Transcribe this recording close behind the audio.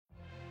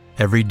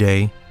Every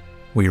day,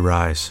 we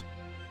rise,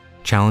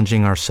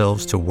 challenging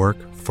ourselves to work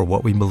for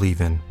what we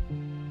believe in.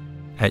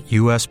 At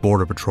U.S.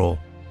 Border Patrol,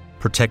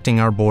 protecting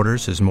our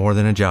borders is more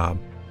than a job.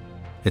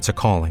 It's a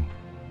calling.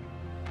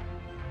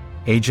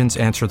 Agents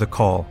answer the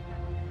call,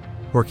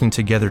 working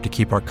together to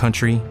keep our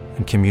country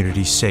and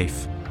communities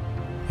safe.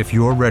 If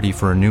you're ready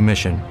for a new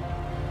mission,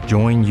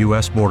 join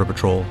U.S. Border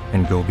Patrol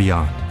and go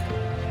beyond.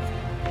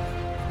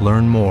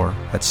 Learn more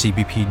at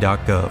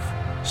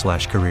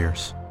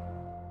cbp.gov/careers.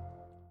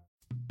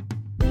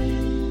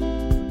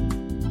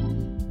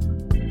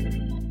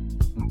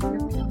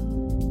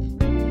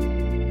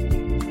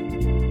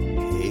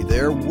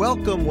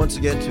 Welcome once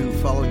again to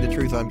Following the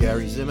Truth. I'm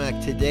Gary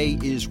Zimak. Today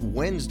is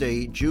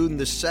Wednesday, June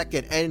the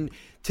 2nd, and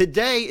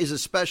today is a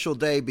special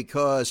day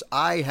because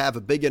I have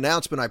a big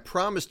announcement. I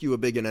promised you a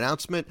big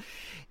announcement,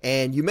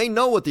 and you may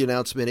know what the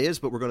announcement is,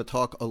 but we're going to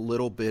talk a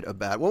little bit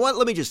about it. Well,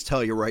 let me just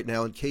tell you right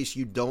now, in case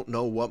you don't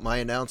know what my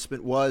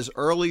announcement was.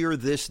 Earlier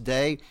this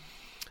day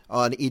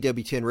on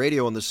EWTN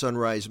Radio on the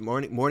Sunrise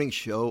Morning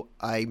Show,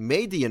 I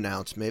made the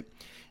announcement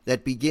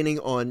that beginning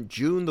on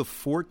June the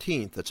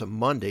 14th, that's a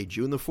Monday,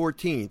 June the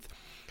 14th,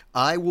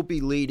 I will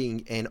be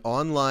leading an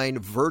online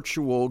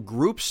virtual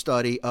group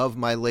study of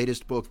my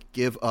latest book,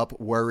 Give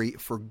Up Worry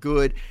for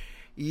Good.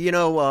 You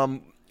know,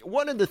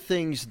 one of the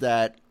things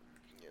that,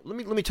 let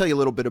me tell you a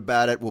little bit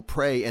about it. We'll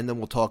pray and then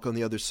we'll talk on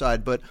the other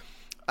side. But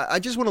I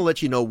just want to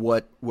let you know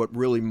what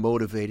really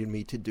motivated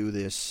me to do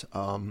this.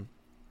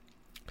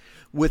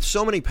 With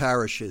so many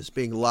parishes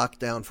being locked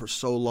down for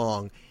so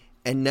long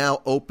and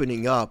now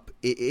opening up,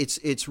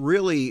 it's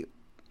really,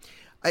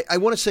 I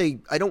want to say,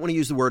 I don't want to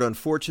use the word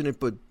unfortunate,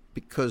 but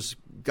because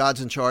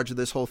God's in charge of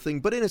this whole thing.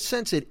 But in a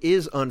sense, it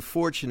is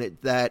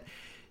unfortunate that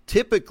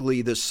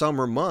typically the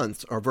summer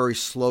months are very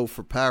slow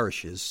for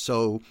parishes.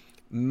 So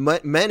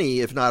many,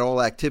 if not all,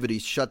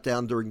 activities shut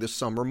down during the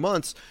summer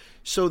months.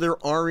 So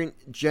there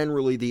aren't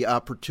generally the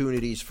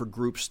opportunities for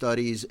group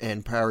studies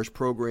and parish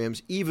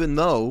programs, even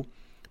though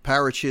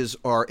parishes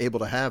are able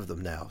to have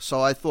them now.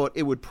 So I thought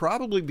it would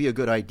probably be a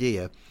good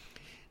idea,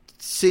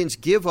 since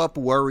Give Up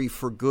Worry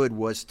for Good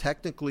was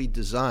technically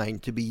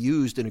designed to be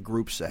used in a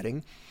group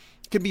setting.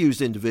 It can be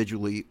used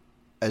individually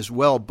as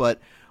well, but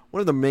one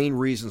of the main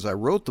reasons I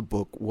wrote the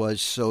book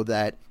was so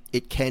that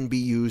it can be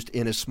used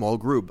in a small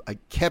group. I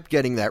kept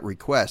getting that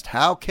request.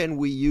 How can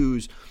we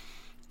use,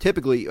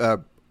 typically,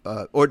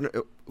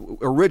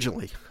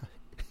 originally,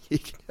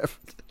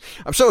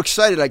 I'm so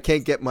excited I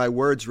can't get my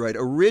words right.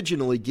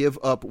 Originally, Give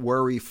Up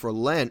Worry for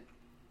Lent,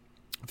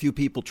 a few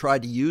people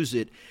tried to use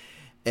it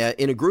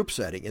in a group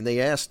setting. And they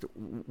asked,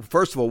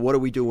 first of all, what do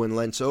we do when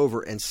Lent's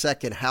over? And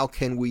second, how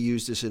can we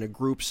use this in a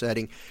group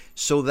setting?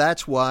 So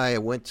that's why I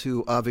went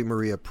to Ave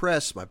Maria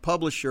Press, my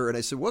publisher, and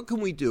I said, what can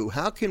we do?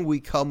 How can we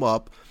come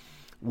up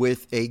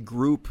with a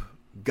group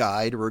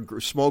guide or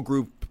a small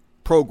group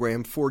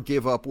program for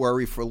Give Up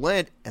Worry for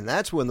Lent? And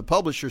that's when the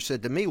publisher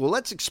said to me, well,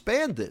 let's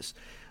expand this.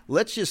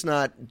 Let's just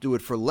not do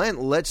it for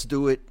Lent. Let's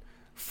do it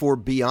for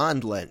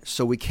beyond Lent.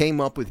 So we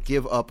came up with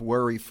Give Up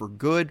Worry for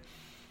Good.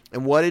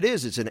 And what it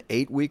is, it's an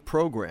 8-week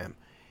program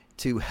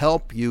to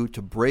help you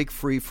to break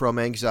free from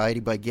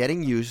anxiety by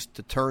getting used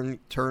to turn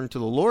to the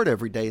Lord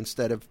every day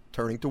instead of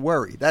turning to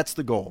worry. That's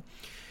the goal.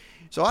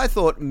 So I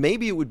thought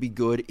maybe it would be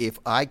good if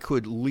I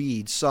could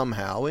lead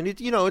somehow. And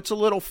it's a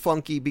little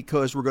funky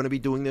because we're going to be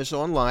doing this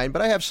online,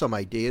 but I have some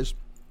ideas.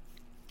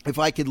 If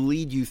I could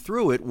lead you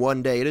through it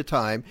one day at a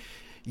time,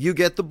 you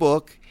get the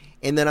book,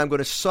 and then I'm going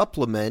to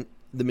supplement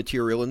the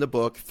material in the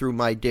book through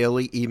my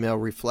daily email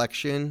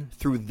reflection,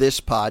 through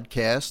this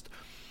podcast,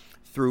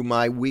 through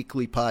my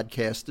weekly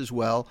podcast as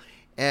well,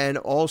 and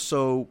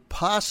also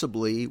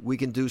possibly we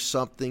can do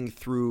something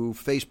through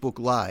Facebook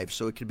Live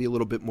so it could be a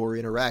little bit more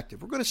interactive.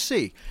 We're going to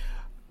see.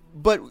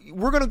 But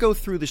we're going to go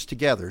through this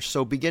together.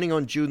 So beginning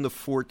on June the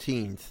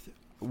 14th,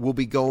 we'll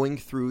be going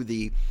through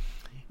the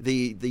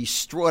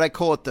what I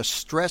call it the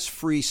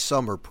stress-free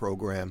summer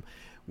program,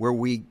 where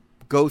we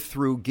go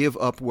through Give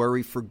Up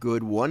Worry for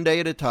Good one day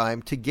at a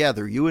time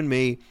together, you and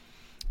me.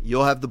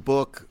 You'll have the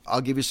book.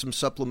 I'll give you some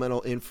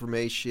supplemental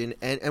information,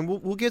 and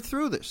we'll get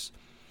through this.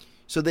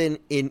 So then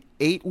in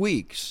 8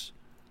 weeks,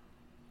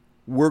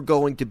 we're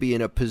going to be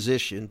in a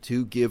position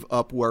to give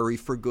up worry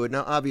for good.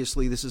 Now,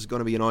 obviously, this is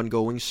going to be an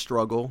ongoing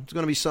struggle. It's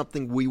going to be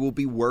something we will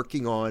be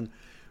working on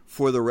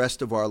for the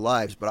rest of our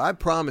lives. But I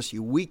promise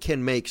you, we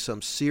can make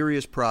some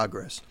serious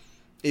progress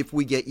if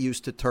we get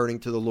used to turning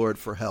to the Lord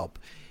for help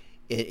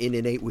in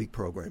an 8-week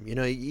program.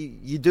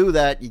 You do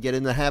that, you get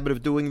in the habit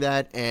of doing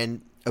that,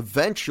 and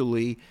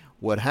eventually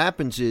what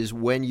happens is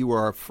when you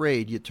are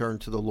afraid, you turn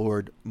to the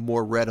Lord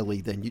more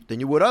readily than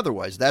you would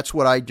otherwise. That's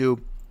what I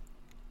do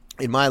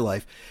in my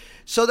life.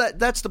 So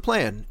that's the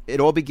plan. It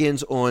all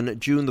begins on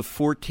June the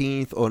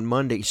 14th on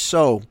Monday.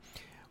 So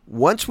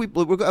once I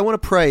want to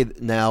pray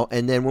now,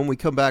 and then when we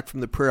come back from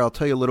the prayer, I'll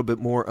tell you a little bit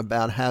more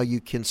about how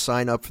you can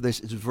sign up for this.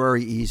 It's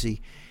very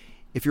easy.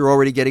 If you're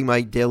already getting my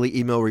daily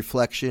email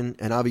reflection,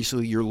 and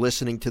obviously you're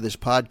listening to this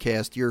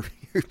podcast, you're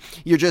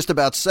just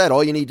about set.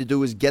 All you need to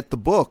do is get the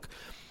book.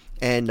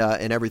 and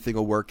everything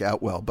will work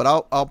out well. But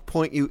I'll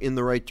point you in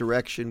the right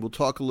direction. We'll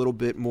talk a little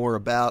bit more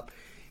about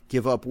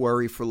Give Up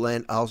Worry for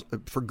Lent.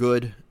 For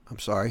good.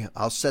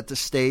 I'll set the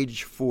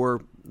stage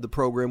for the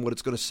program, what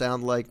it's going to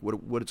sound like,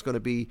 what it's going to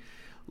be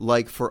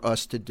like for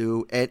us to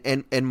do,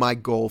 and my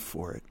goal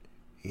for it,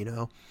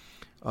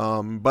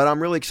 But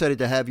I'm really excited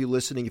to have you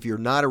listening. If you're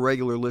not a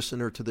regular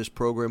listener to this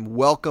program,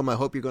 welcome. I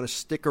hope you're going to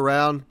stick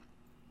around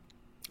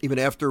even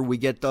after we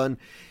get done.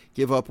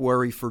 Give Up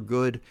Worry for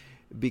Good,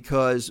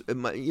 because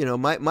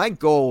my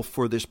goal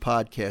for this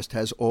podcast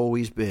has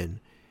always been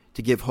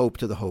to give hope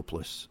to the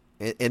hopeless.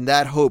 And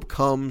that hope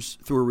comes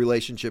through a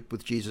relationship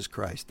with Jesus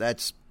Christ.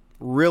 That's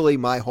really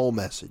my whole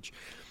message.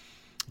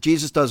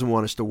 Jesus doesn't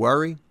want us to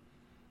worry.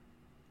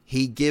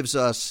 He gives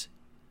us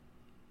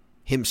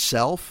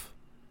himself,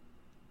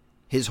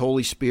 his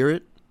Holy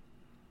Spirit,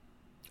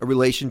 a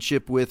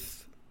relationship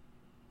with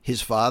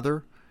his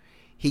Father.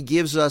 He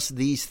gives us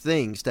these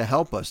things to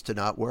help us to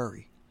not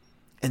worry.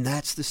 And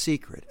that's the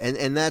secret.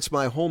 And that's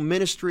my whole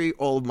ministry,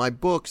 all of my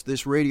books,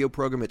 this radio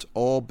program. It's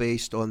all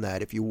based on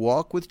that. If you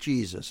walk with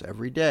Jesus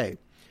every day,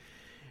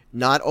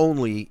 not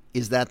only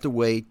is that the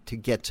way to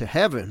get to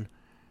heaven,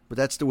 but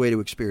that's the way to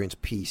experience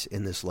peace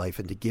in this life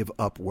and to give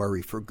up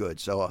worry for good.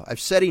 So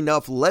I've said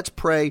enough. Let's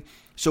pray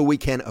so we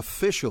can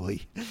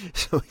officially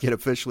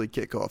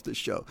kick off this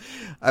show.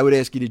 I would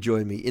ask you to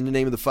join me in the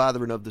name of the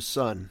Father and of the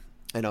Son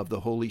and of the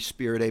Holy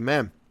Spirit.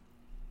 Amen.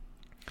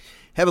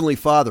 Heavenly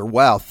Father,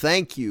 wow,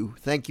 thank you.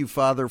 Thank you,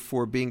 Father,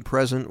 for being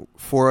present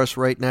for us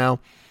right now.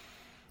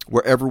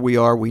 Wherever we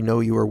are, we know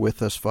you are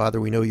with us,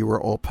 Father. We know you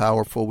are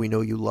all-powerful. We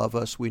know you love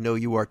us. We know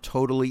you are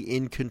totally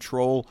in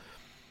control.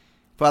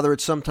 Father,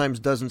 it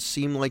sometimes doesn't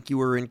seem like you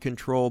are in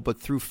control, but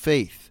through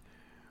faith,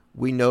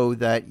 we know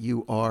that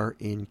you are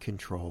in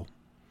control.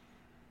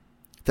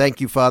 Thank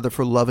you, Father,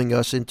 for loving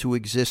us into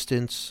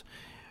existence.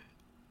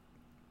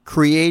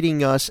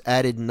 Creating us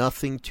added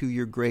nothing to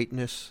your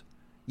greatness.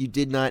 You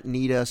did not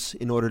need us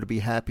in order to be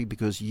happy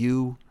because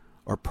you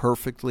are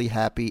perfectly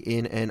happy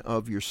in and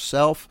of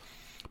yourself,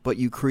 but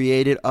you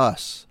created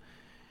us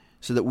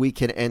so that we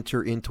can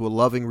enter into a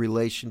loving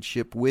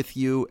relationship with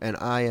you, and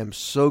I am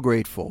so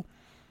grateful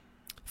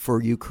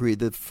for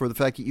the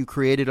fact that you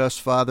created us,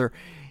 Father,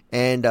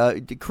 and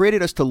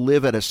created us to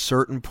live at a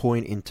certain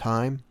point in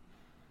time,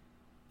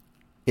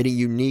 in a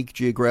unique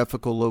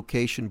geographical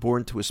location,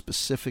 born to a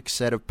specific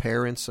set of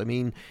parents. I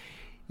mean,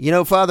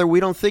 Father, we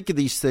don't think of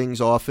these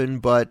things often,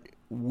 but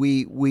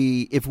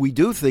if we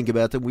do think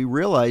about them, we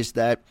realize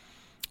that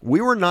we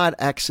were not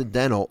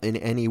accidental in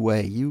any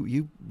way.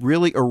 You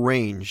really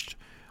arranged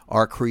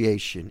our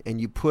creation,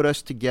 and you put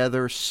us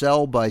together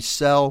cell by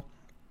cell.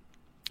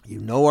 You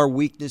know our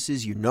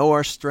weaknesses. You know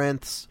our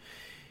strengths.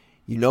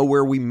 You know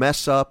where we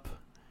mess up.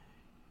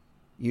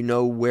 You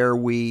know where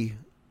we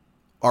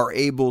are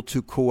able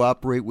to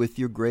cooperate with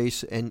your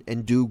grace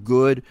and do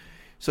good.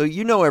 So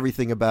you know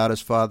everything about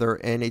us, Father,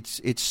 and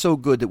it's so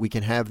good that we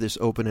can have this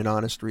open and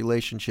honest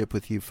relationship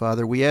with you,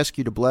 Father. We ask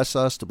you to bless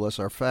us, to bless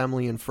our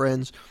family and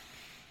friends,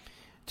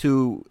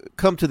 to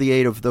come to the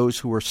aid of those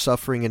who are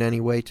suffering in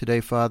any way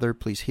today, Father.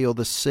 Please heal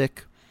the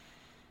sick.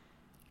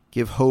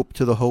 Give hope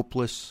to the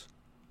hopeless.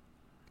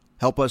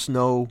 Help us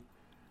know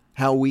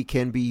how we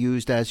can be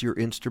used as your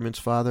instruments,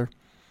 Father.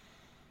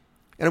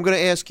 And I'm going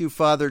to ask you,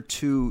 Father,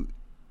 to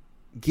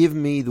give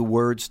me the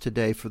words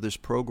today for this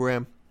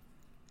program.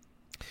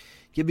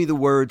 Give me the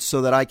words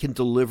so that I can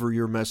deliver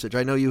your message.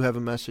 I know you have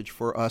a message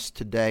for us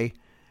today.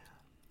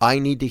 I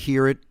need to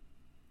hear it,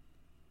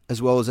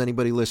 as well as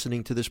anybody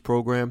listening to this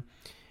program.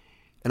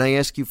 And I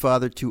ask you,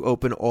 Father, to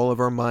open all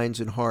of our minds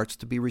and hearts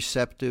to be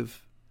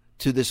receptive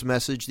to this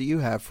message that you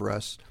have for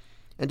us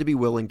and to be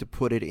willing to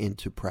put it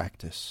into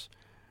practice.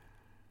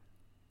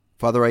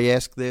 Father, I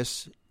ask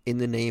this in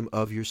the name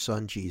of your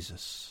Son,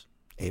 Jesus.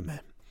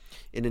 Amen.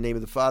 In the name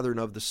of the Father, and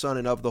of the Son,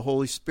 and of the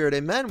Holy Spirit.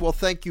 Amen. Well,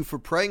 thank you for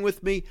praying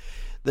with me.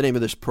 The name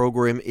of this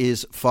program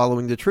is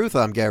Following the Truth.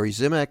 I'm Gary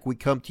Zimak. We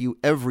come to you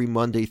every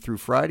Monday through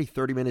Friday,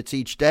 30 minutes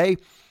each day.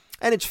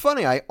 And it's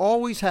funny, I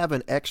always have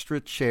an extra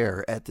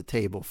chair at the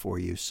table for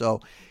you.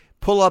 So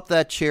pull up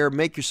that chair,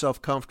 make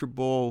yourself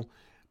comfortable,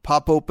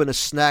 pop open a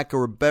snack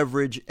or a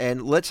beverage,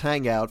 and let's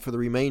hang out for the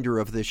remainder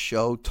of this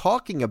show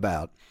talking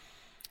about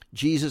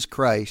Jesus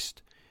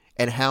Christ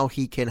and how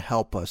he can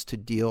help us to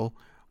deal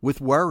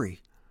with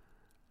worry.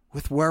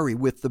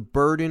 With the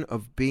burden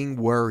of being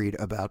worried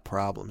about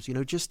problems.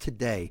 Just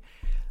today,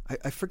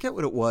 I forget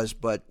what it was,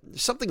 but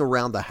something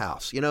around the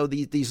house.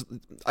 These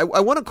I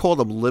want to call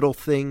them little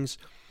things,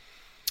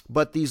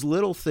 but these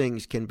little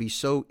things can be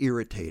so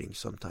irritating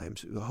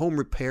sometimes. Home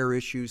repair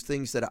issues,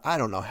 things that I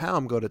don't know how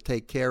I'm going to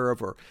take care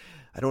of, or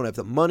I don't have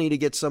the money to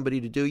get somebody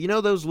to do.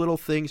 Those little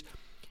things.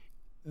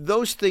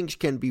 Those things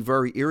can be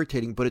very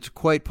irritating, but it's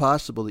quite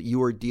possible that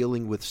you are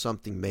dealing with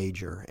something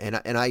major. And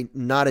I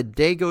not a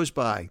day goes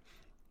by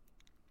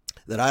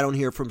that I don't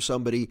hear from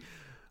somebody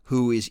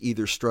who is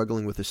either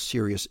struggling with a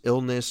serious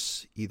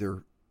illness,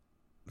 either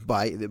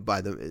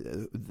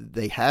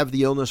they have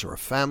the illness or a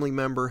family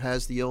member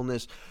has the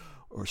illness,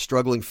 or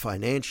struggling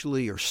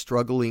financially or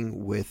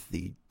struggling with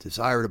the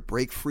desire to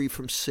break free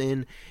from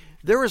sin,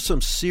 there are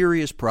some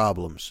serious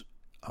problems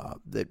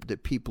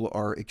that people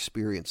are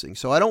experiencing.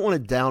 So I don't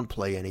want to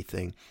downplay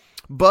anything,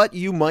 but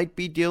you might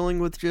be dealing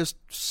with just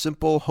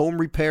simple home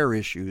repair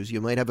issues.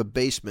 You might have a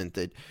basement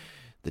that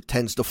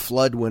tends to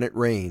flood when it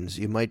rains.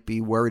 You might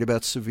be worried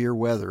about severe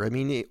weather. I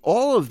mean,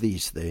 all of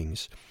these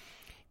things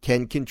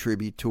can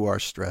contribute to our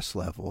stress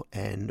level.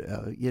 And,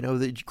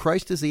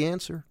 Christ is the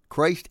answer.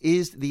 Christ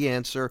is the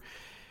answer.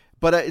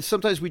 But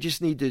sometimes we just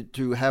need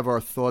to have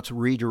our thoughts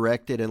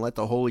redirected and let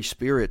the Holy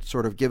Spirit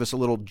sort of give us a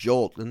little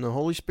jolt. And the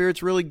Holy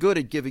Spirit's really good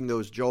at giving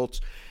those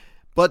jolts.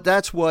 But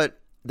that's what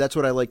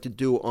I like to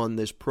do on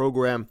this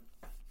program.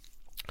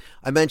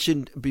 I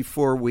mentioned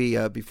before we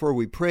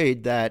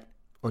prayed that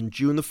on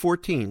June the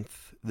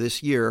 14th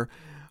this year,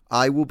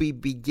 I will be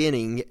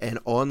beginning an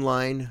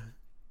online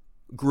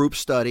group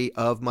study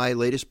of my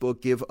latest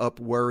book, Give Up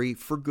Worry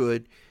for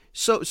Good.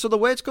 So the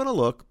way it's going to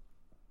look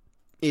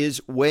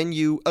is when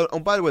you,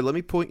 by the way, let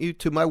me point you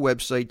to my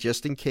website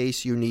just in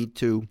case you need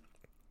to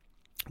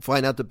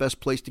find out the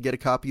best place to get a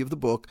copy of the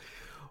book,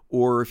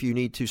 or if you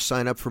need to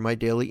sign up for my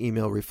daily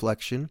email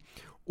reflection,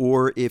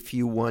 or if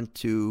you want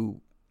to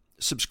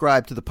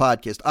subscribe to the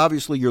podcast.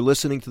 Obviously, you're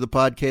listening to the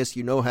podcast,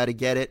 you know how to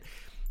get it,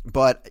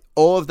 but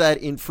all of that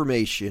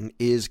information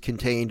is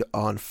contained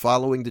on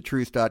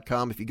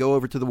followingthetruth.com. If you go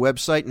over to the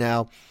website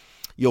now,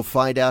 you'll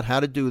find out how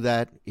to do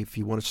that if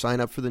you want to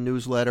sign up for the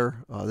newsletter,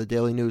 the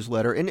daily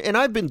newsletter. And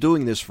I've been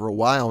doing this for a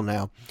while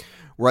now,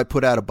 where I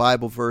put out a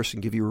Bible verse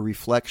and give you a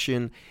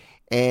reflection.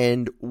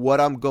 And what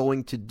I'm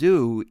going to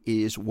do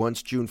is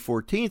once June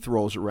 14th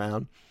rolls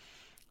around,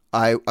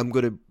 I'm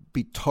going to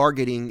be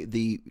targeting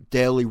the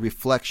daily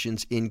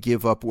reflections in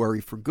Give Up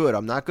Worry for Good.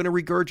 I'm not going to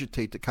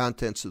regurgitate the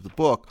contents of the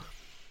book.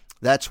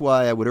 That's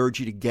why I would urge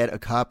you to get a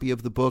copy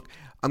of the book.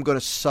 I'm going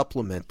to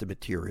supplement the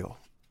material,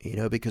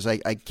 because I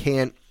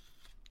can't.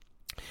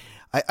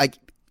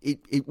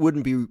 It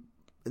wouldn't be.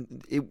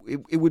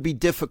 It would be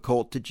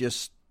difficult to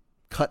just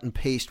cut and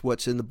paste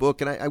what's in the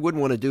book, and I wouldn't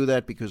want to do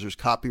that because there's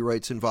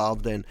copyrights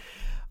involved, and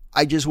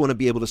I just want to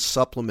be able to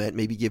supplement,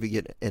 maybe giving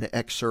it an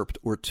excerpt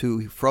or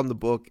two from the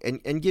book,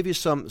 and give you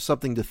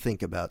something to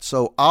think about.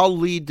 So I'll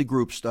lead the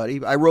group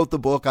study. I wrote the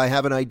book. I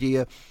have an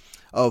idea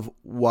of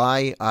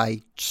why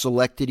I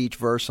selected each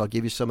verse. I'll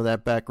give you some of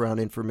that background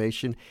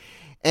information.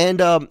 And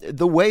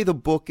the way the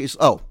book is,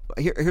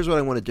 here's what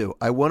I want to do.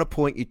 I want to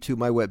point you to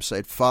my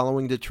website,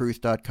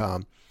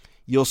 followingthetruth.com.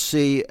 You'll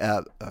see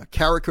a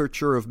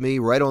caricature of me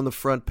right on the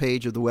front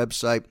page of the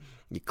website.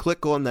 You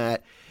click on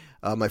that.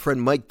 My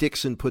friend Mike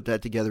Dixon put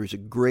that together. He's a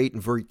great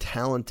and very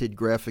talented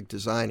graphic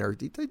designer.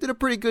 He did a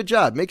pretty good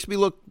job. Makes me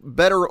look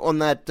better on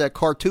that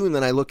cartoon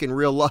than I look in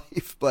real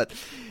life. But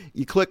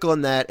you click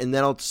on that, and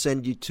then I'll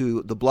send you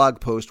to the blog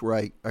post where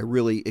I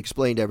really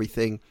explained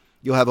everything.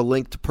 You'll have a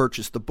link to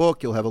purchase the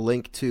book. You'll have a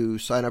link to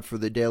sign up for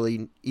the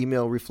daily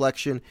email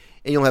reflection,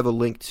 and you'll have a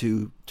link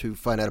to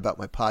find out about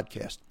my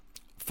podcast.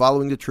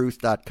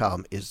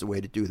 Followingthetruth.com is the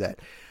way to do that.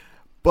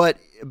 But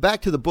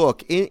back to the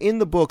book. In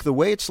the book, the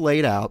way it's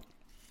laid out,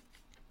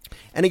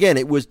 and again,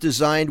 it was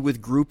designed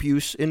with group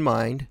use in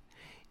mind,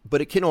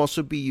 but it can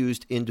also be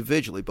used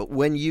individually. But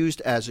when used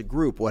as a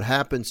group, what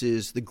happens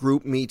is the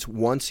group meets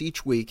once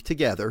each week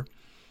together,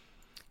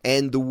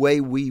 and the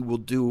way we will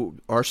do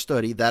our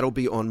study, that'll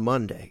be on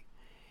Monday.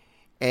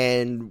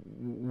 And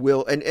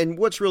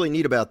what's really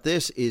neat about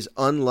this is,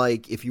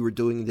 unlike if you were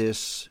doing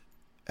this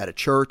at a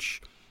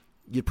church,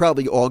 you'd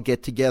probably all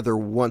get together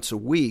once a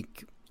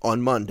week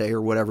on Monday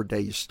or whatever day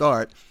you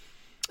start.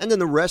 And then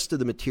the rest of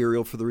the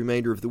material for the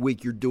remainder of the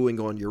week you're doing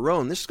on your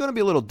own. This is going to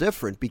be a little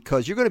different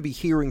because you're going to be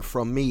hearing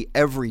from me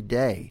every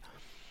day.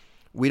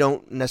 We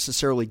don't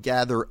necessarily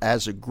gather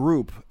as a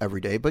group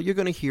every day, but you're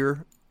going to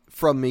hear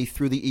from me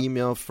through the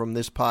email, from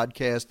this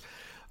podcast,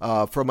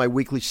 from my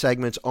weekly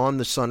segments on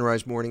the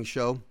Sunrise Morning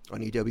Show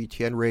on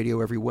EWTN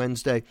Radio every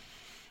Wednesday.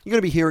 You're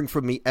going to be hearing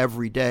from me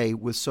every day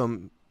with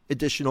some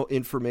additional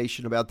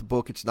information about the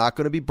book. It's not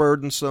going to be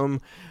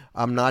burdensome.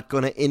 I'm not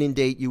going to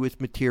inundate you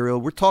with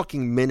material. We're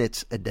talking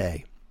minutes a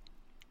day.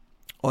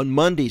 On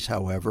Mondays,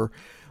 however,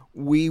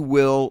 we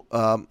will,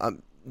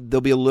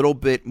 there'll be a little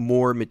bit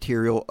more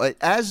material.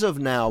 As of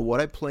now,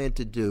 what I plan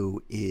to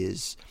do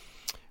is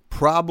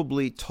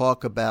probably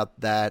talk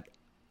about that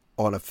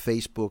on a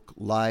Facebook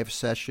live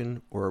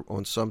session or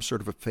on some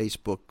sort of a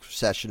Facebook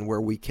session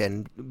where we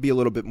can be a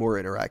little bit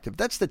more interactive.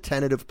 That's the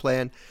tentative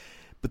plan.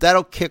 But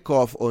that'll kick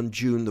off on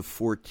June the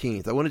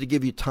 14th. I wanted to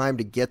give you time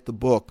to get the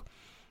book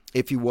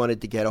if you wanted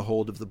to get a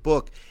hold of the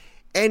book.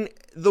 And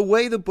the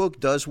way the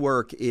book does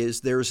work is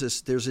there's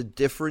a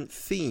different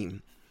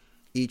theme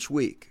each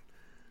week.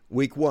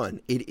 Week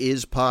 1, it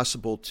is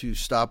possible to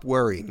stop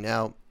worrying.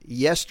 Now,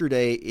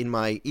 yesterday in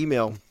my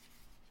email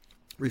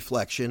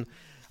reflection,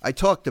 I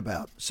talked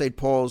about St.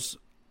 Paul's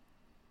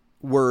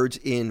words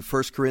in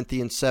 1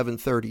 Corinthians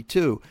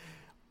 7:32,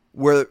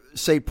 where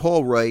St.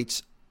 Paul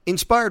writes,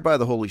 inspired by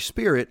the Holy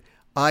Spirit,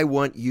 I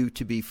want you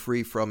to be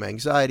free from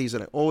anxieties.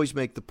 And I always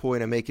make the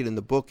point, I make it in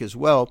the book as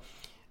well,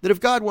 that if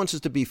God wants us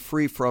to be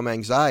free from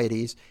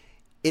anxieties,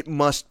 it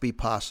must be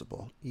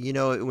possible. You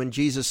know, when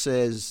Jesus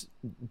says,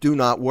 do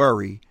not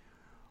worry,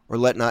 or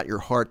let not your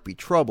heart be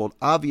troubled,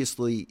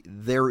 obviously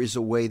there is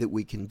a way that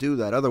we can do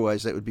that.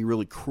 Otherwise, that would be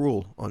really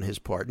cruel on his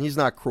part. And he's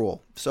not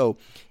cruel. So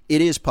it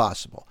is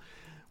possible.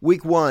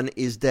 Week 1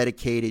 is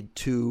dedicated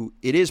to,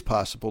 it is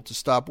possible to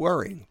stop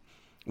worrying.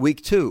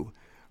 Week 2,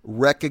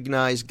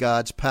 recognize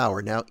God's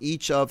power. Now,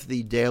 each of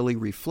the daily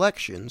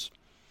reflections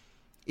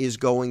is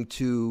going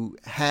to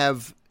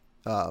have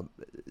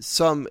it's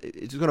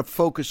going to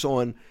focus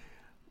on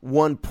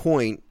one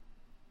point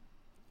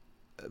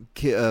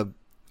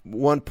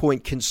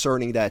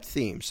concerning that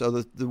theme. So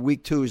the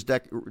week 2 is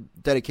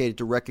dedicated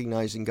to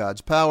recognizing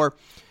God's power.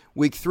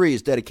 Week 3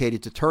 is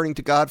dedicated to turning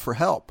to God for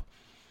help.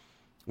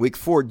 Week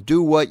 4,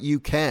 do what you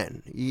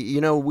can. You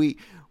know,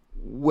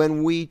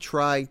 when we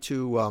try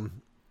to,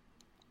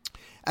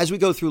 as we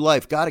go through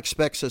life, God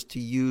expects us to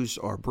use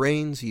our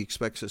brains. He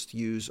expects us to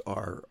use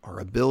our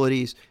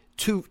abilities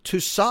to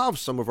solve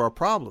some of our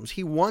problems.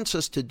 He wants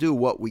us to do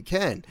what we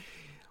can.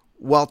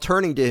 While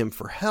turning to him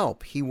for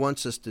help, he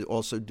wants us to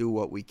also do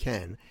what we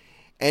can.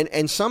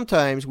 And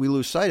sometimes we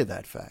lose sight of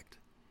that fact.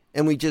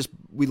 And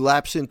we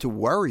lapse into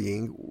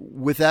worrying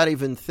without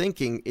even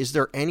thinking, is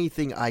there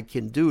anything I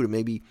can do to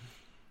maybe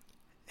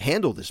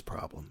handle this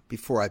problem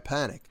before I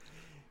panic?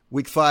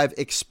 Week 5,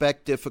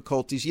 expect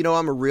difficulties. You know,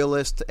 I'm a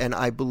realist, and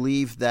I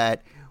believe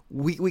that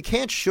we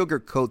can't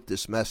sugarcoat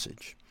this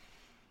message.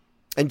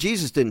 And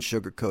Jesus didn't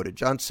sugarcoat it.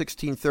 John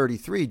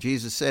 16:33,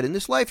 Jesus said, in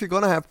this life you're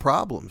going to have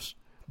problems,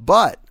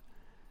 but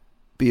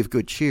be of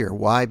good cheer.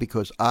 Why?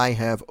 Because I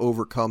have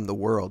overcome the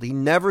world. He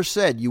never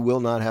said you will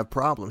not have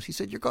problems. He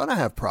said you're going to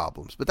have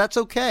problems, but that's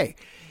okay,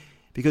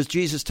 because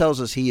Jesus tells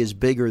us he is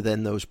bigger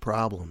than those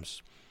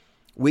problems.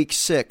 Week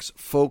 6,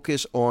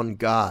 focus on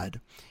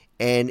God.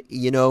 And,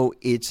 you know,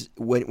 it's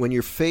when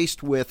you're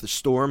faced with a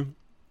storm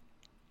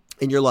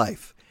in your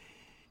life,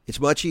 it's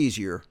much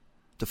easier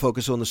to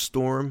focus on the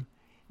storm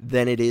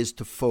than it is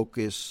to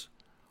focus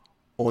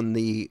on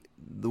the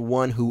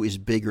one who is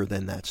bigger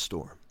than that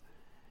storm.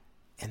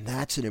 And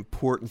that's an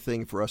important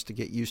thing for us to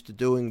get used to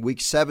doing.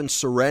 Week 7,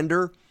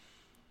 surrender.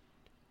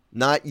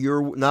 Not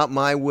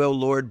my will,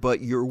 Lord, but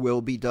your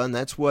will be done.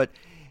 That's what,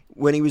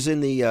 when he was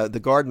in the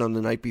garden on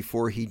the night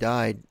before he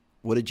died,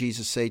 what did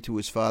Jesus say to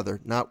his Father?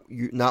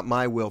 Not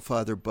my will,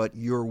 Father, but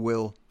your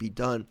will be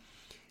done.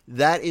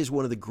 That is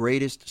one of the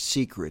greatest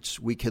secrets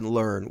we can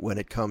learn when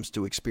it comes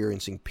to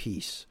experiencing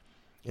peace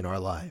in our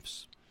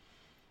lives.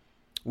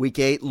 Week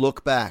 8,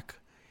 look back.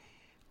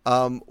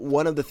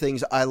 One of the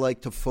things I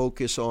like to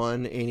focus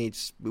on,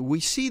 and we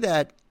see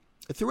that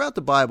throughout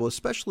the Bible,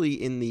 especially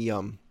in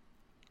we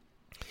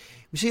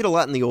see it a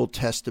lot in the Old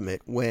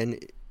Testament when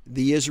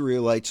the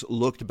Israelites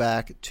looked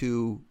back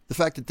to the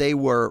fact that they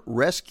were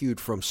rescued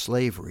from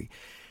slavery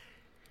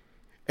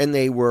and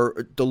they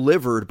were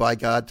delivered by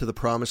God to the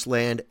promised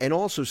land. And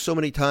also so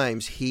many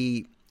times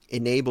he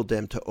enabled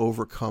them to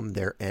overcome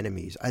their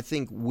enemies. I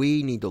think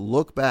we need to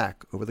look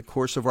back over the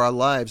course of our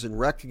lives and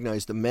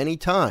recognize the many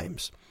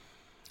times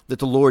that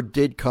the Lord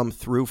did come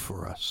through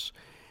for us.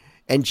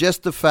 And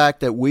just the fact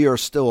that we are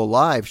still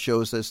alive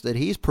shows us that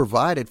he's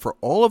provided for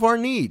all of our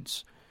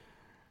needs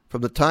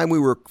from the time we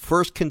were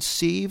first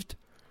conceived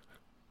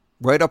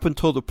right up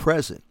until the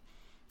present.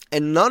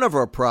 And none of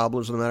our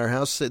problems, no matter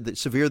how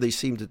severe they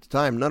seemed at the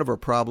time, none of our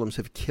problems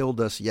have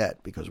killed us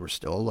yet because we're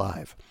still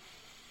alive.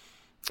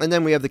 And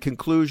then we have the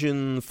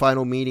conclusion,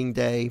 final meeting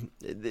day.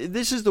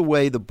 This is the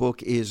way the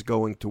book is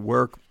going to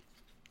work.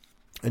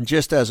 And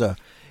just as a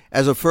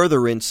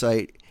further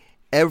insight,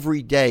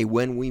 every day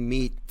when we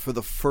meet for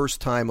the first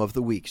time of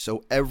the week,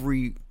 so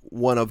every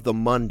one of the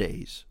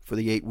Mondays for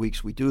the 8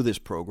 weeks we do this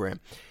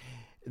program,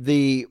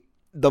 the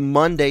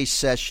Monday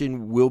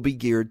session will be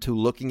geared to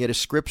looking at a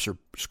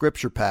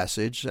scripture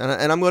passage.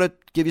 And I'm going to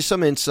give you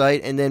some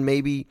insight and then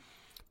maybe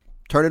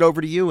turn it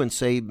over to you and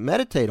say,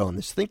 meditate on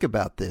this, think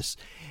about this.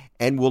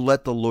 And we'll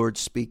let the Lord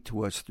speak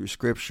to us through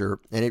Scripture.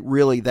 And it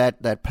really,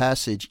 that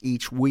passage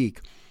each week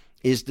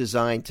is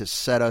designed to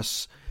set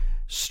us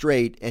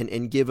straight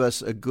and give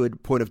us a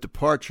good point of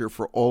departure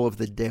for all of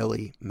the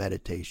daily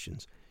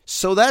meditations.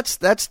 So that's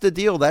the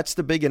deal. That's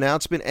the big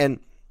announcement.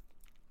 And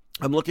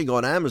I'm looking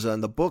on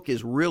Amazon. The book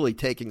is really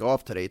taking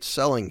off today. It's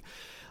selling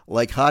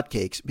like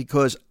hotcakes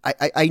because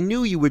I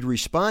knew you would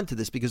respond to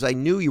this because I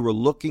knew you were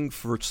looking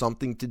for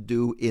something to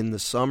do in the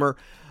summer.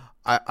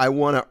 I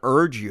want to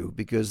urge you,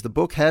 because the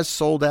book has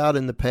sold out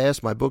in the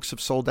past. My books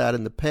have sold out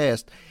in the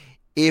past.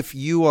 If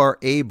you are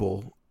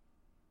able,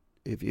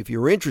 if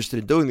you're interested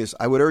in doing this,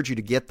 I would urge you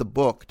to get the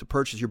book, to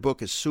purchase your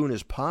book as soon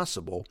as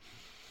possible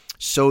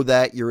so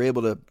that you're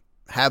able to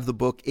have the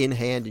book in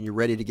hand and you're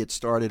ready to get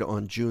started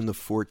on June the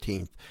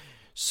 14th.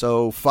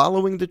 So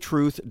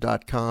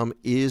followingthetruth.com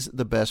is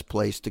the best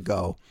place to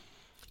go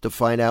to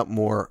find out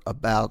more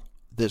about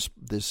this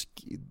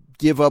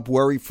Give Up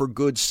Worry for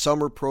Good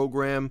summer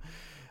program.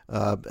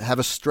 Have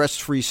a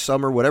stress-free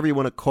summer, whatever you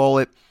want to call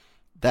it.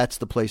 That's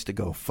the place to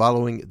go,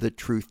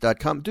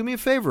 followingthetruth.com. Do me a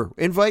favor,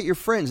 invite your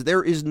friends.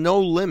 There is no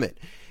limit.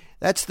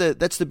 That's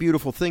the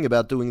beautiful thing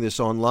about doing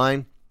this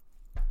online.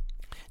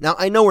 Now,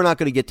 I know we're not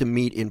going to get to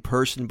meet in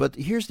person, but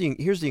here's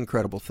the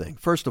incredible thing.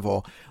 First of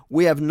all,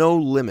 we have no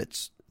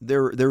limits.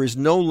 There is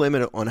no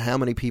limit on how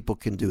many people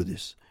can do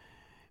this,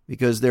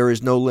 because there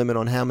is no limit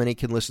on how many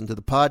can listen to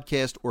the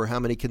podcast or how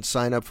many can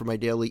sign up for my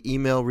daily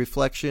email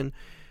reflection.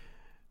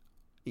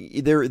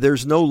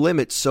 There's no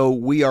limit, so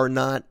we are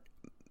not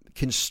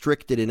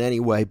constricted in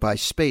any way by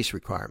space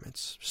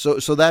requirements.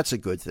 So that's a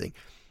good thing.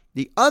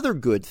 The other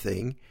good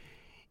thing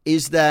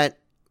is that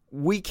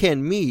we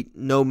can meet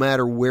no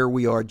matter where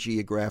we are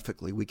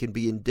geographically. We can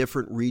be in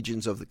different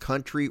regions of the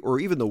country or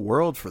even the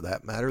world for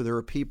that matter. There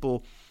are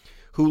people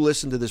who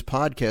listen to this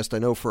podcast, I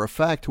know for a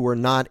fact, who are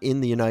not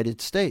in the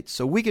United States.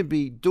 So we could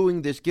be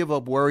doing this Give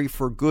Up Worry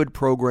for Good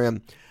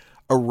program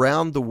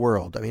around the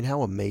world. I mean,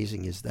 how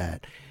amazing is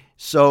that?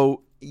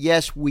 So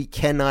yes, we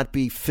cannot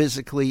be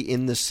physically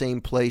in the same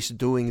place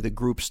doing the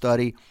group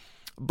study,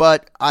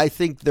 but I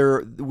think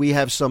we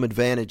have some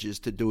advantages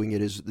to doing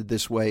it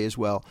this way as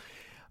well.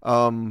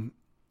 At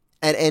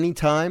any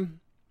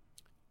time,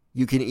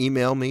 you can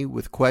email me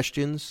with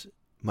questions.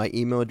 My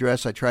email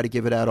address, I try to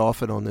give it out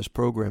often on this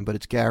program, but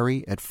it's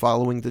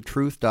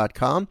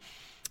Gary@followingthetruth.com.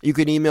 You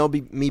can email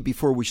me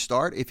before we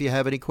start if you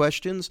have any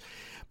questions.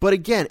 But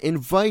again,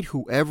 invite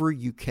whoever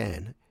you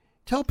can.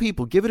 Tell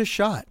people, give it a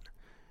shot.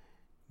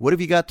 What have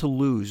you got to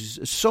lose?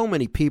 So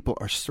many people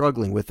are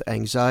struggling with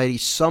anxiety.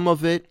 Some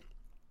of it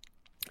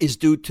is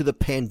due to the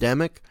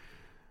pandemic,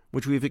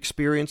 which we've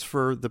experienced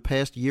for the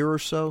past year or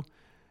so.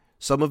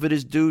 Some of it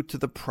is due to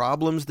the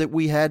problems that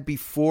we had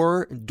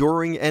before,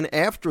 during, and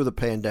after the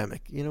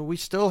pandemic. You know, we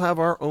still have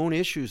our own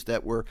issues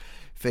that we're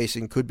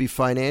facing. Could be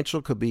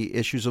financial, could be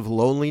issues of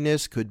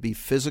loneliness, could be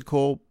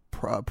physical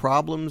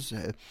problems,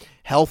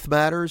 health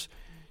matters.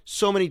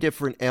 So many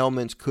different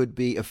ailments could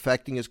be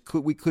affecting us.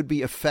 We could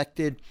be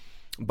affected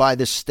by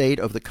the state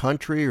of the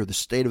country or the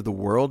state of the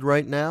world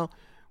right now,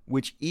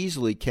 which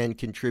easily can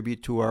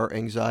contribute to our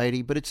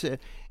anxiety. But it's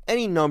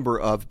any number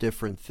of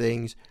different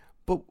things.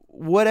 But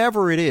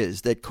whatever it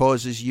is that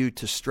causes you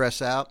to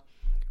stress out,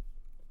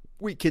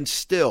 we can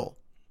still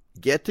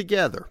get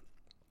together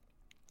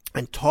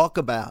and talk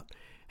about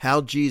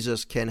how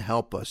Jesus can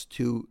help us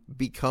to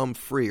become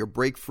free or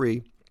break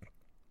free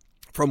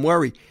from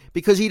worry,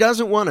 because he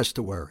doesn't want us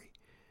to worry.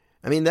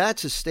 I mean,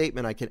 that's a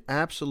statement I can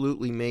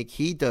absolutely make.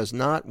 He does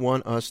not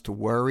want us to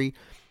worry.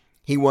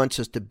 He wants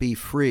us to be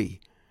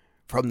free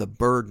from the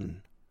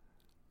burden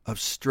of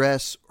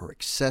stress or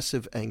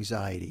excessive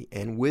anxiety.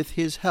 And with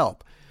his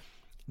help,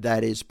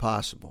 that is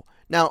possible.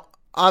 Now,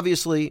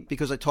 obviously,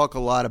 because I talk a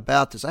lot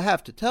about this, I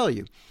have to tell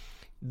you,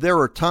 there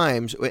are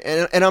times,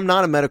 and I'm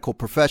not a medical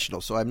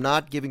professional, so I'm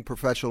not giving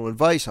professional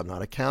advice. I'm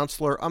not a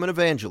counselor. I'm an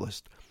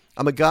evangelist.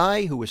 I'm a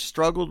guy who has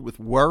struggled with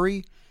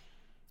worry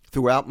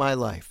throughout my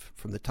life,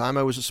 from the time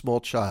I was a small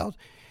child.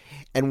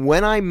 And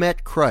when I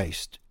met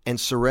Christ and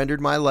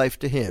surrendered my life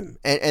to him,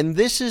 and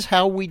this is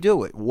how we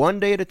do it, one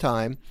day at a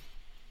time,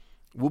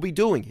 we'll be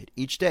doing it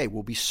each day.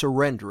 We'll be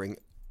surrendering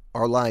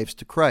our lives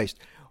to Christ.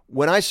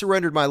 When I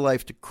surrendered my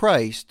life to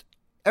Christ,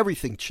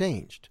 everything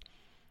changed.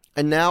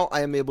 And now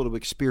I am able to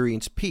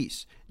experience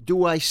peace.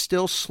 Do I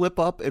still slip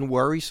up and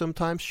worry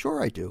sometimes?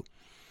 Sure I do.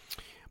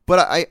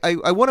 But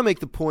I want to make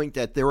the point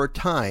that there are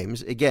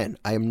times, again,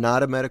 I am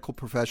not a medical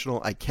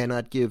professional. I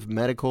cannot give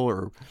medical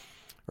or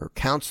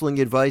counseling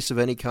advice of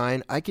any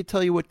kind. I can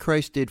tell you what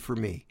Christ did for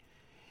me.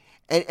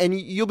 And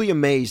you'll be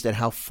amazed at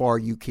how far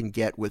you can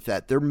get with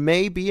that. There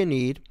may be a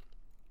need,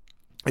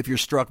 if you're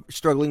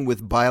struggling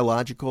with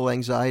biological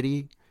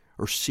anxiety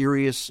or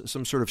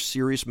some sort of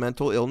serious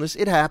mental illness,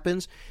 it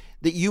happens,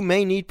 that you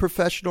may need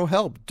professional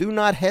help. Do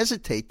not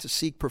hesitate to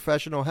seek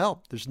professional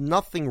help. There's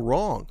nothing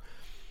wrong.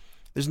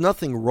 There's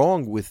nothing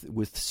wrong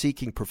with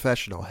seeking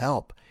professional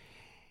help.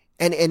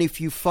 And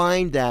if you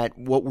find that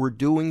what we're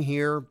doing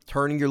here,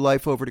 turning your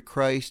life over to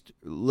Christ,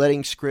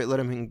 letting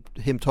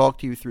him talk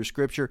to you through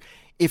Scripture,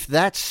 if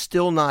that's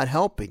still not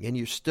helping and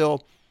you're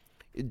still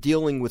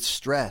dealing with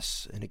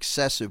stress and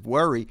excessive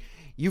worry,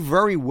 you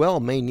very well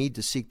may need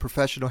to seek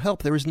professional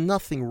help. There is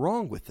nothing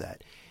wrong with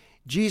that.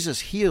 Jesus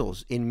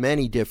heals in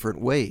many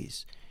different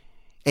ways,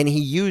 and he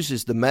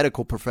uses the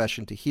medical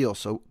profession to heal.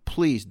 So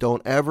please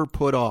don't ever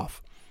put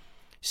off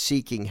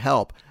seeking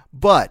help.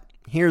 But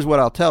here's what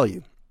I'll tell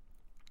you.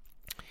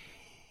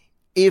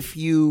 If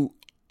you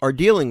are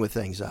dealing with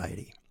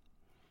anxiety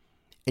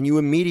and you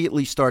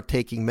immediately start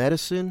taking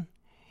medicine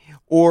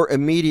or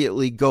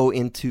immediately go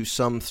into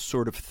some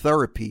sort of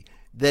therapy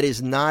that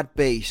is not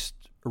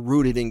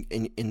rooted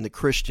in the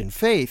Christian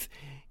faith,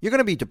 you're going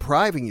to be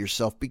depriving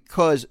yourself,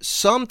 because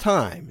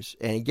sometimes,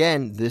 and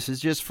again, this is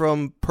just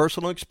from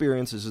personal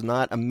experience, this is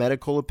not a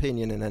medical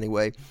opinion in any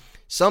way,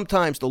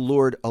 sometimes the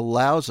Lord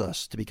allows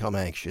us to become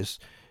anxious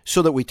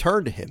so that we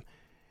turn to him.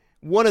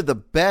 One of the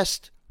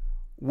best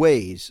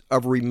ways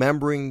of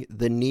remembering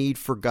the need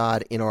for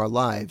God in our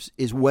lives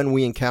is when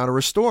we encounter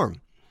a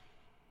storm.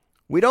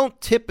 We don't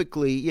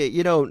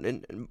typically,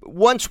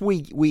 once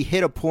we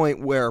hit a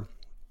point where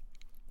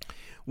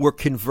we're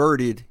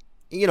converted,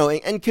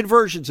 and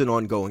conversion's an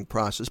ongoing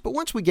process, but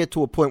once we get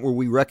to a point where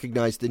we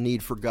recognize the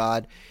need for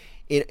God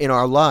in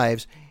our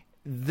lives,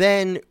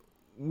 then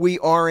we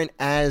aren't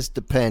as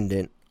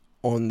dependent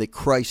on the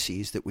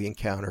crises that we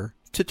encounter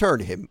to turn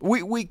to him.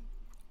 We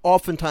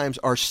oftentimes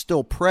are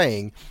still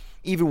praying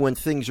even when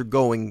things are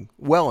going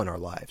well in our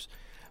lives.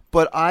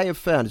 But I have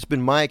found, it's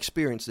been my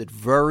experience, that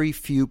very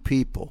few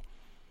people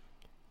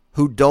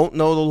who don't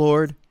know the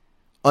Lord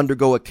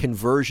undergo a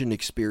conversion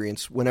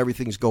experience when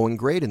everything's going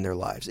great in their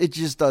lives. It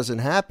just doesn't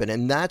happen.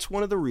 And that's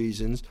one of the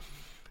reasons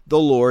the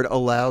Lord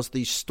allows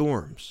these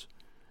storms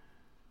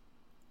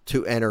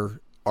to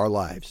enter our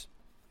lives,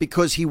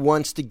 because he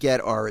wants to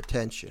get our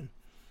attention.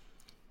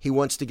 He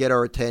wants to get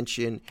our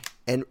attention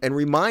and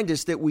remind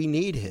us that we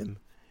need him.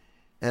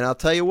 And I'll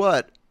tell you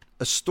what,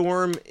 a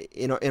storm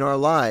in our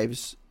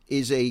lives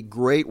is a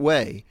great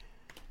way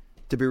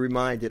to be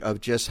reminded of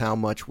just how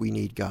much we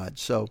need God.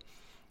 So,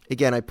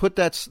 again, I put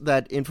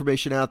that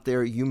information out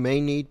there. You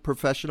may need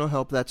professional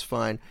help, that's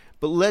fine.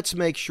 But let's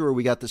make sure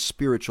we got the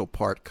spiritual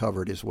part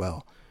covered as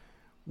well.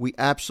 We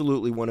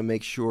absolutely want to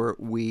make sure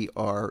we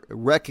are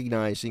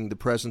recognizing the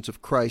presence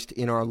of Christ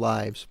in our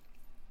lives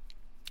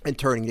and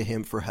turning to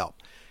him for help.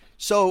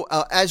 So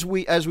as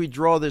we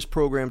draw this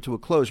program to a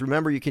close,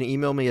 remember you can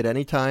email me at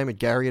any time at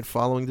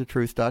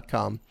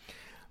Gary@followingthetruth.com.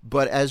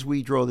 But as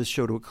we draw this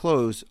show to a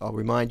close, I'll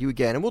remind you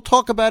again, and we'll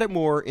talk about it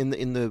more in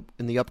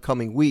the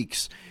upcoming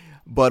weeks.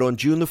 But on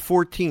June the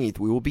 14th,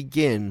 we will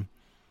begin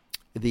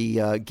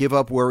the Give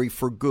Up Worry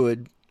for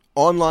Good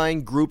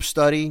online group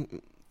study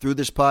through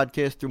this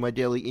podcast, through my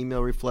daily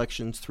email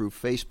reflections, through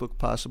Facebook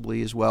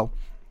possibly as well,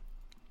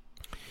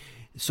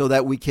 so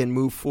that we can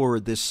move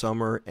forward this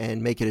summer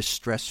and make it as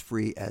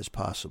stress-free as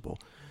possible.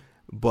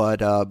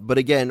 But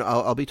again,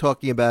 I'll be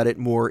talking about it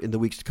more in the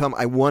weeks to come.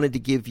 I wanted to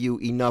give you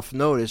enough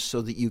notice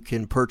so that you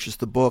can purchase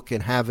the book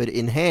and have it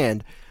in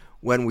hand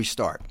when we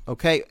start.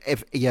 Okay?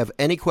 If you have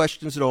any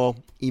questions at all,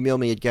 email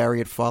me at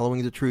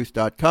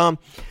Gary@followingthetruth.com.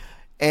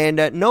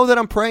 And know that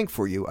I'm praying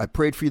for you. I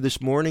prayed for you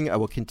this morning. I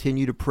will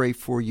continue to pray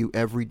for you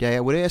every day. I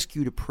would ask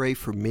you to pray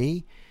for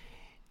me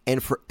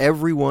and for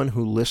everyone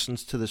who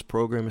listens to this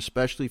program,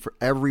 especially for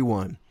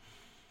everyone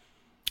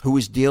who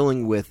is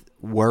dealing with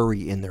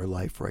worry in their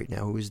life right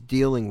now, who is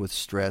dealing with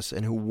stress,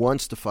 and who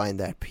wants to find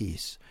that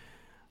peace.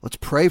 Let's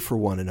pray for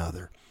one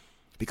another,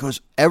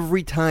 because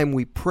every time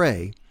we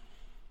pray,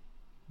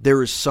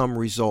 there is some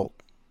result.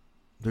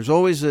 There's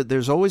always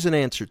an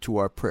answer to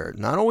our prayer.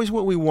 Not always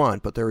what we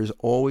want, but there is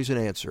always an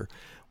answer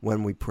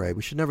when we pray.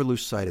 We should never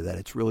lose sight of that.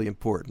 It's really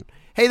important.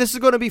 Hey, this is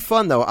going to be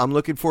fun, though. I'm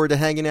looking forward to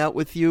hanging out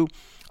with you.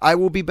 I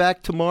will be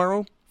back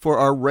tomorrow for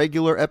our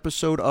regular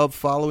episode of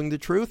Following the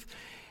Truth,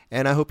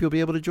 and I hope you'll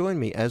be able to join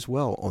me as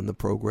well on the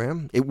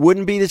program. It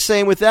wouldn't be the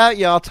same without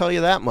you, I'll tell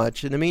you that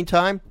much. In the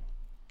meantime,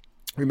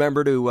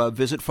 remember to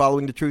visit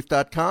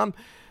followingthetruth.com.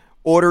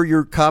 Order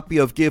your copy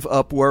of Give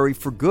Up Worry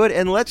for Good,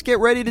 and let's get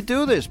ready to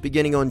do this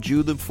beginning on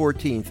June the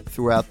 14th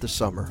throughout the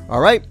summer. All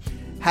right?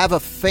 Have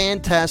a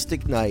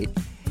fantastic night,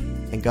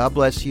 and God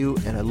bless you,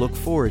 and I look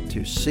forward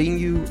to seeing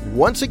you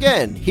once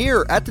again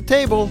here at the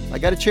table. I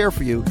got a chair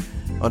for you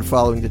on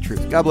Following the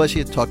Truth. God bless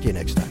you. Talk to you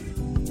next time.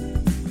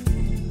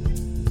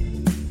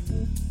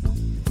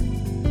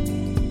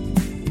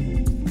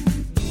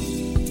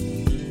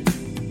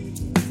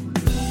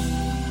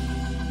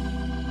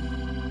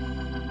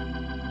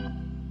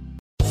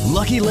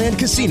 Lucky Land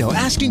Casino,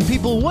 asking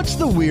people, what's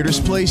the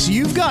weirdest place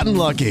you've gotten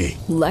lucky?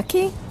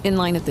 Lucky? In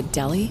line at the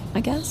deli, I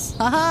guess?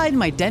 Aha, in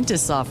my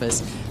dentist's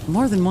office.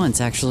 More than once,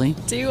 actually.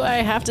 Do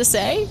I have to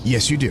say?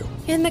 Yes, you do.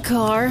 In the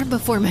car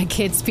before my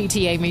kids'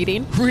 PTA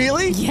meeting.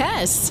 Really?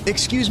 Yes.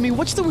 Excuse me,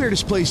 what's the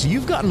weirdest place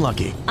you've gotten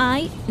lucky?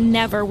 I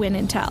never win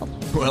and tell.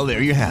 Well,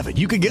 there you have it.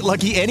 You can get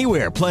lucky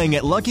anywhere, playing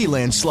at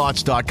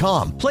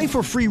LuckyLandSlots.com. Play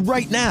for free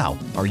right now.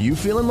 Are you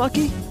feeling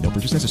lucky? No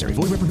purchase necessary.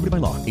 Void where prohibited by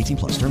law.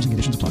 18+. Terms and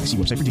conditions apply. See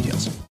website for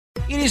details.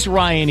 It is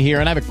Ryan here,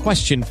 and I have a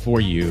question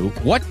for you.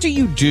 What do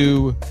you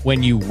do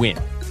when you win?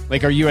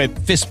 Like, are you a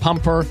fist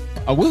pumper,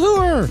 a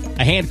woohooer,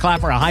 a hand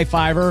clapper, a high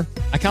fiver?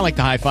 I kind of like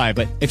the high five,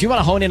 but if you want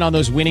to hone in on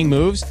those winning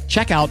moves,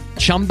 check out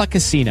Chumba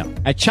Casino.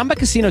 At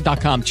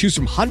ChumbaCasino.com, choose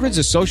from hundreds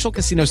of social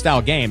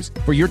casino-style games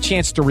for your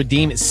chance to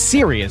redeem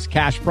serious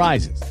cash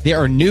prizes. There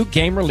are new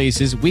game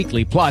releases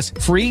weekly, plus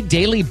free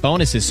daily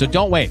bonuses. So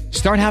don't wait.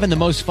 Start having the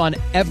most fun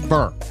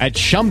ever at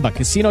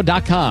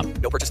ChumbaCasino.com.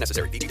 No purchase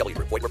necessary. VGW.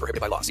 Void where prohibited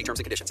by law. See terms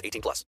and conditions. 18+.